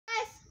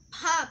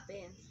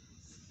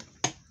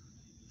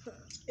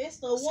It's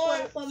the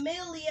one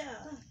familia.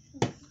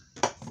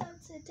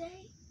 So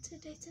today. It's your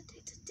girl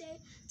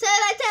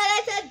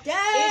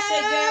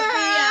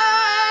Bianca.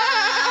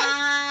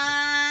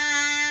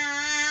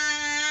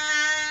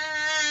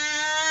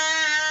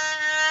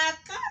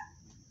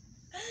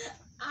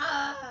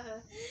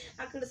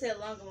 I could have said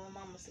longer when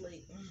mama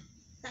sleep.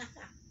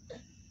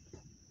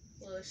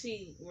 Well,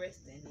 she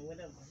resting or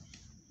whatever.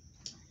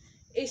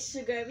 It's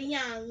your girl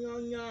Bianca. I know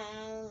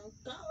I'm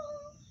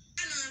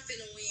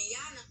finna win.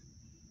 Y'all know.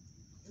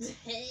 I'm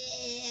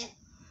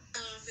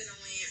finna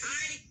win.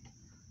 Alright.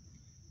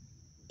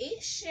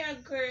 It's your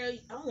girl.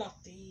 I want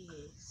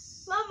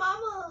this. My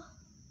mama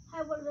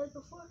had one of those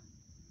before.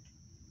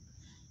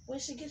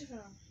 Where'd she get it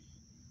from?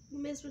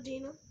 Miss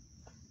Regina.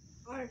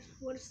 Or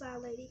Water Style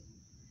Lady.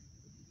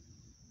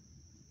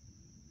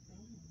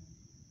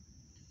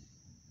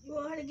 You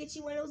want her to get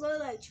you one? It was only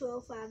like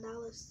 $12,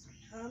 $5.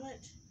 How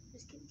much?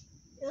 Just kidding.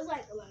 It was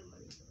like a lot of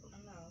money. I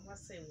know. I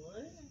say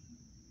what?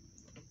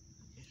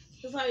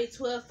 It's probably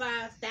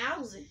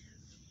 5,000.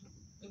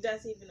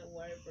 That's even a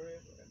word for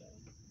it.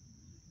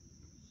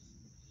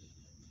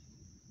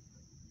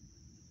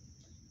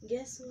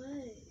 Guess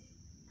what?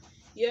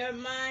 You're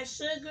my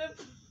sugar.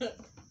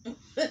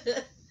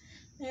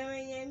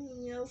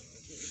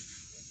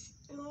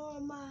 Oh,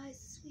 my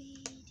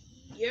sweetie.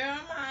 You're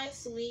my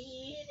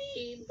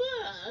sweetie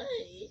boy.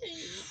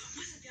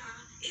 What's up,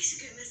 y'all?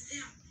 It's your girl, Miss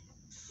Sam.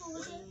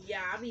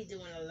 Yeah, I be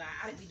doing a lot.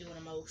 I be doing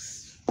the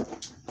most.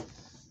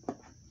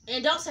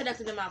 And don't say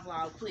nothing in my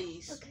vlog,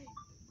 please. Okay.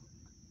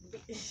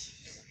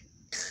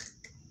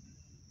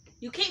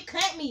 You can't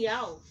cut me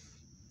off.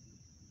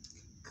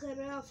 Cut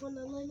it off on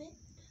the limit.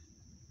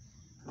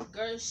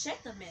 Girl,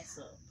 shut the mess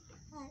up.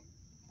 Alright.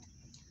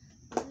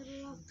 Cut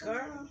it off.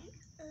 Girl.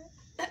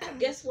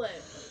 Guess what?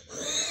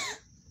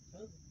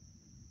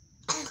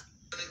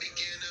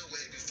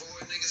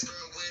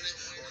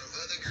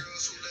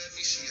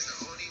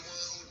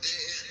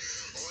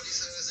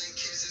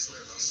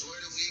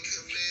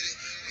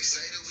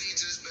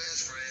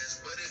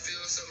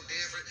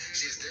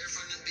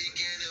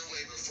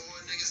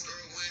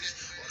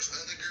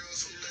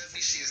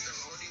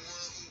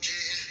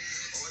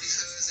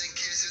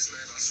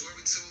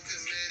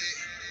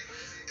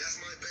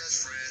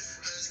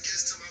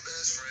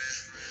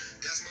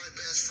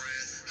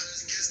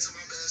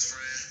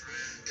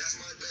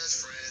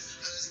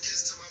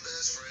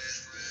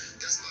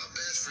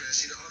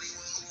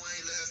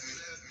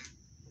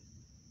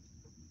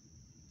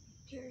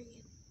 Period.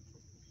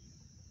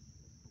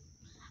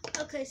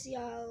 Okay, so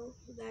y'all,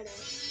 we got it.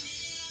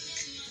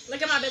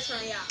 Look at my best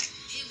friend, y'all.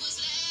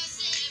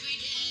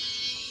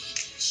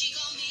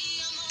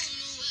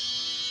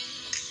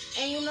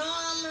 And you know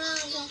I'm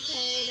not gonna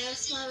pay.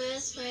 That's my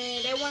best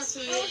friend. They want to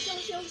see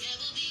it.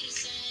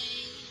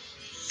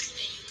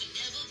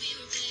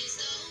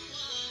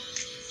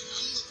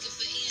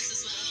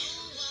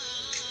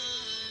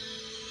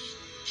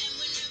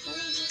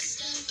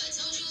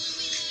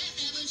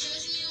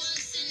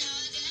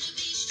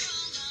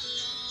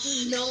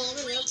 No,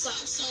 real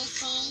talk so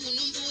fun. When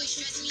them boys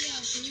stress me out,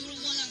 and you the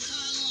one I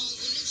call on.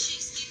 When them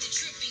chicks get the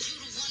tripping, you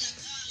the one I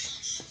call on.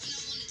 When I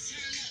wanna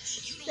turn up,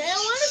 you the They don't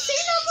want to see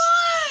no more.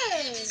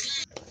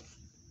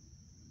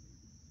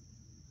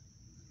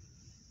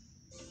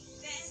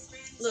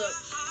 Look,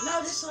 no,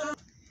 this one.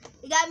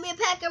 You got me a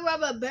pack of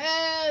rubber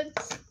bands.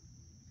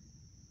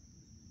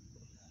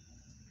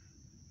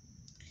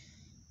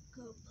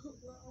 Go put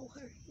one on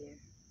her hair.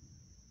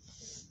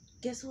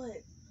 Guess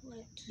what?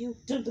 What? You.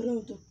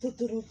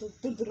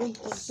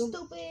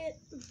 Stupid.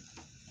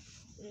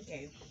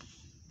 Okay.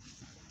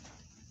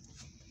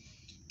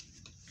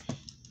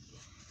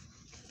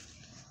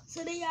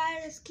 So then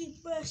y'all just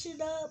keep brushing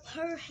up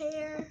her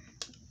hair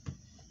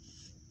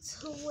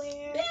to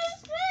where.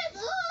 Pass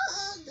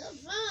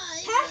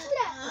it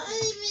out.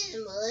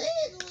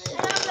 And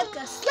I'm like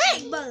a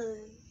snake bun.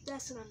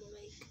 That's what I'm gonna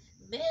make.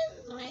 Best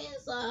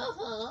friends are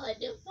hard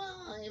to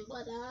find,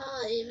 but I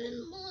even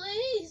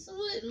place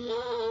with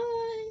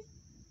mine.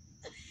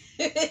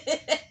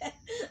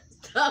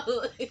 Stop.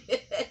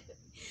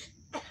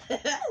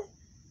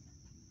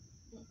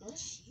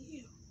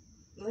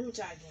 Let me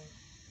try again.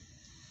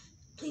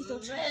 Please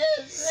don't try.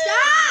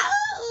 Stop!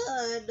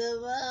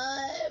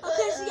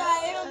 Okay, so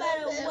y'all, it don't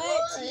matter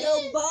what your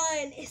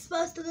bun is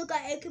supposed to look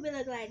like. It could be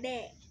look like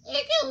that.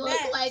 It can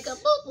look like a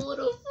boo-boo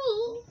to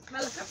fool. I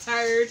look a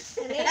turd.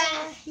 And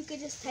then you could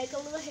just take a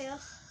little hair,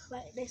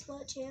 like this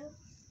much hair,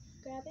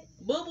 grab it.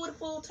 Boo-boo to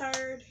fool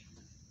turd.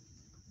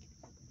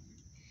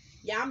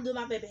 Yeah, I'm doing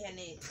my baby hair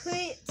next.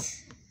 Put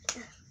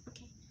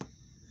okay.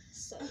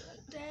 So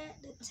like that.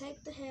 Then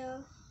take the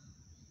hair.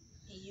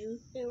 And you?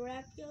 And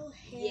wrap your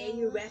hair. Yeah,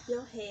 you wrap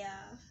your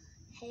hair.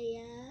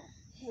 Hair.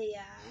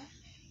 Hair.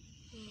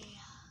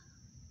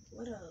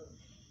 What up?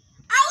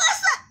 Oh,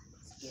 what's up?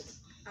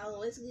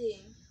 Oh, it's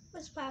good.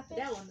 What's poppin'?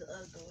 That one's the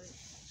ugly one.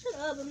 Shut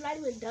up. I'm not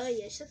even done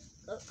yet. Shut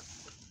up.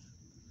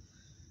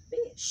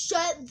 Bitch.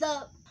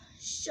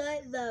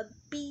 Shut the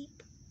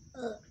beep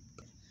up.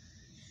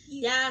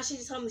 Yeah, she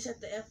just told me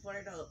shut the F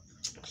word up.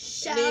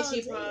 Shut and then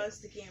she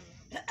paused the camera.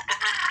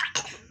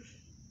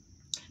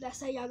 That's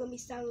how y'all gonna be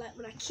sounding like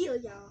when I kill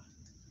y'all.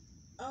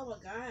 Oh my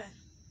god.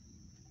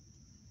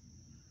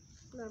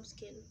 No, I'm just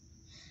kidding.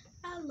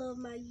 I love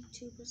my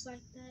YouTubers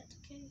like that,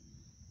 okay?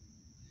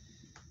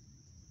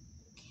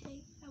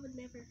 Okay, I would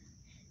never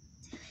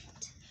do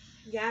it.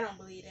 Yeah, I don't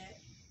believe that.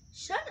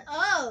 Shut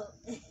up!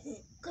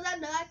 Cause I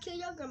know I kill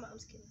your grandma. I'm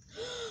just kidding.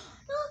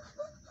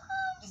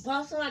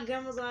 Both of my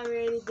grandma's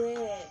already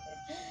dead.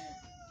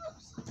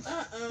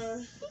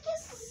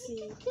 You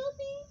can kill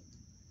me.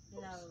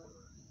 No.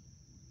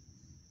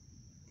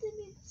 Didn't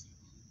mean to say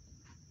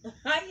that.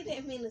 How you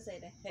didn't mean to say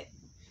that?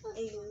 And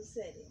you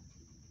said it.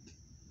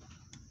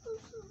 I'm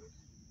sorry.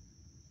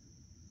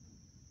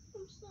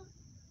 I'm sorry.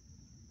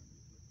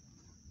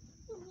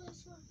 I'm really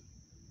sorry.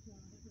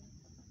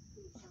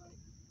 I'm sorry.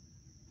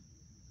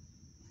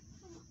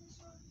 I'm really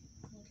sorry.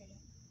 Okay.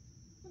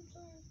 I'm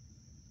sorry.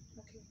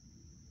 Okay.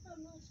 I'm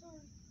really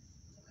sorry.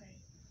 Okay.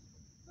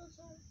 I'm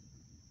sorry.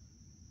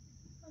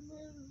 I'm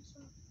really, really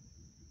sorry.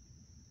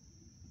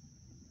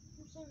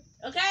 I'm sorry.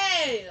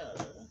 Okay.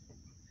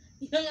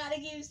 You don't gotta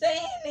keep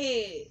saying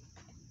it.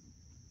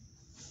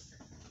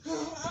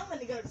 I'm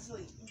gonna go to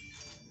sleep.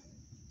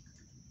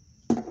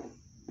 I'm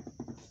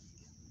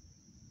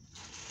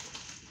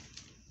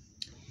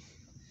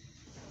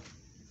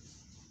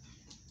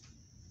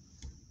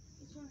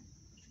sorry.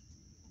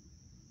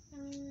 I'm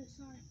really, really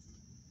sorry.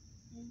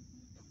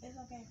 It's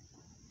okay.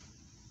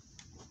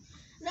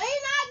 No,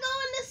 you're not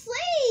going to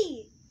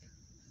sleep.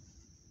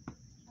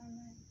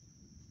 Alright.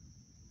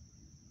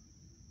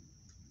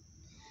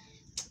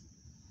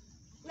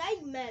 Now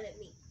you're mad at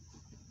me.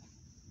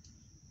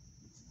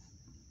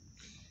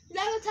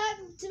 You're not gonna talk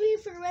to me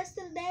for the rest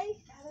of the day?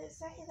 I didn't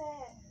say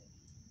that.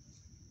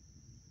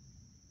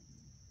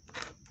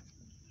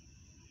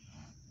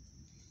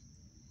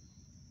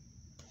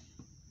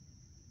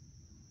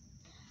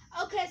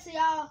 Okay, so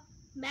y'all,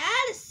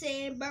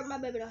 Madison burnt my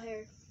baby doll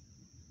hair.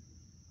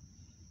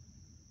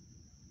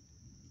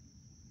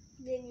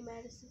 Didn't you,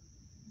 Madison?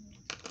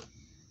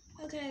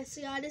 Okay, so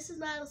y'all, this is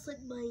not a slick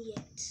bun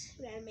yet.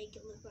 We gotta make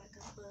it look like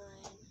a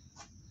bun.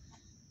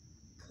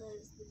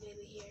 Because the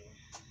baby hair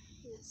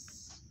is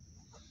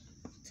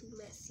too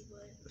messy,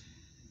 but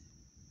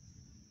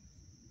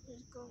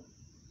let's go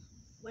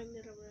bring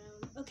it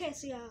around. Okay,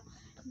 so y'all,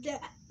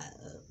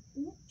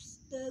 oops,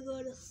 they're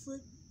gonna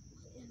slick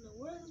in the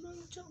world is wrong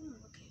with your mom.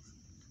 Okay.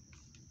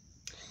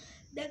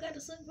 They got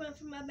the slick bun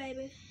for my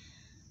baby.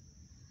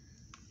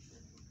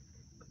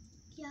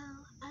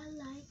 Y'all, I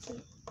like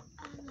it.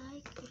 I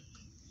like it.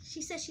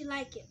 She said she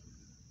like it.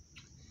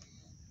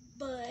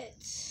 But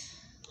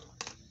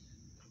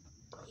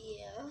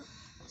yeah.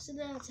 So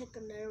then I'll take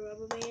another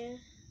rubber band.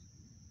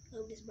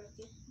 Oh, this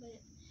broken.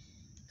 But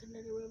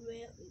another rubber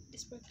band. Oh,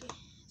 this broken.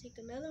 Take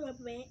another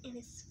rubber band and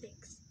it's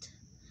fixed.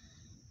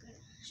 Gotta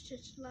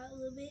stretch it out a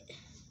little bit.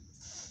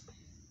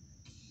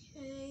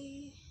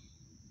 Okay.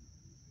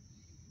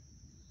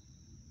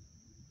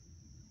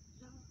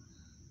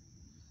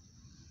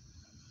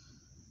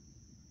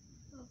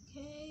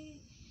 Okay.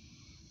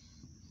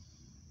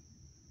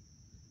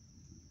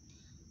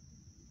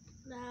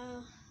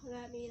 Now I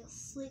got me a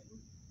slick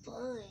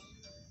bun.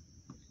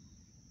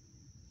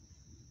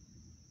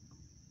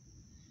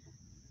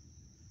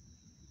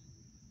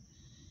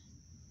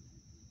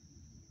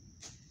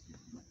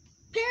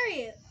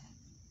 Period.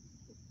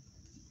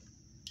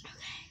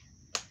 Okay.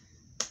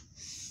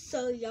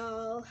 So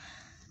y'all,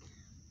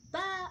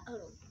 bye. Oh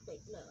no,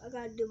 wait, no, I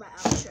gotta do my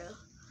outro.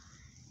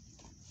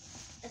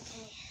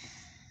 Okay.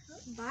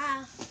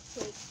 Bye.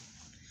 Wait.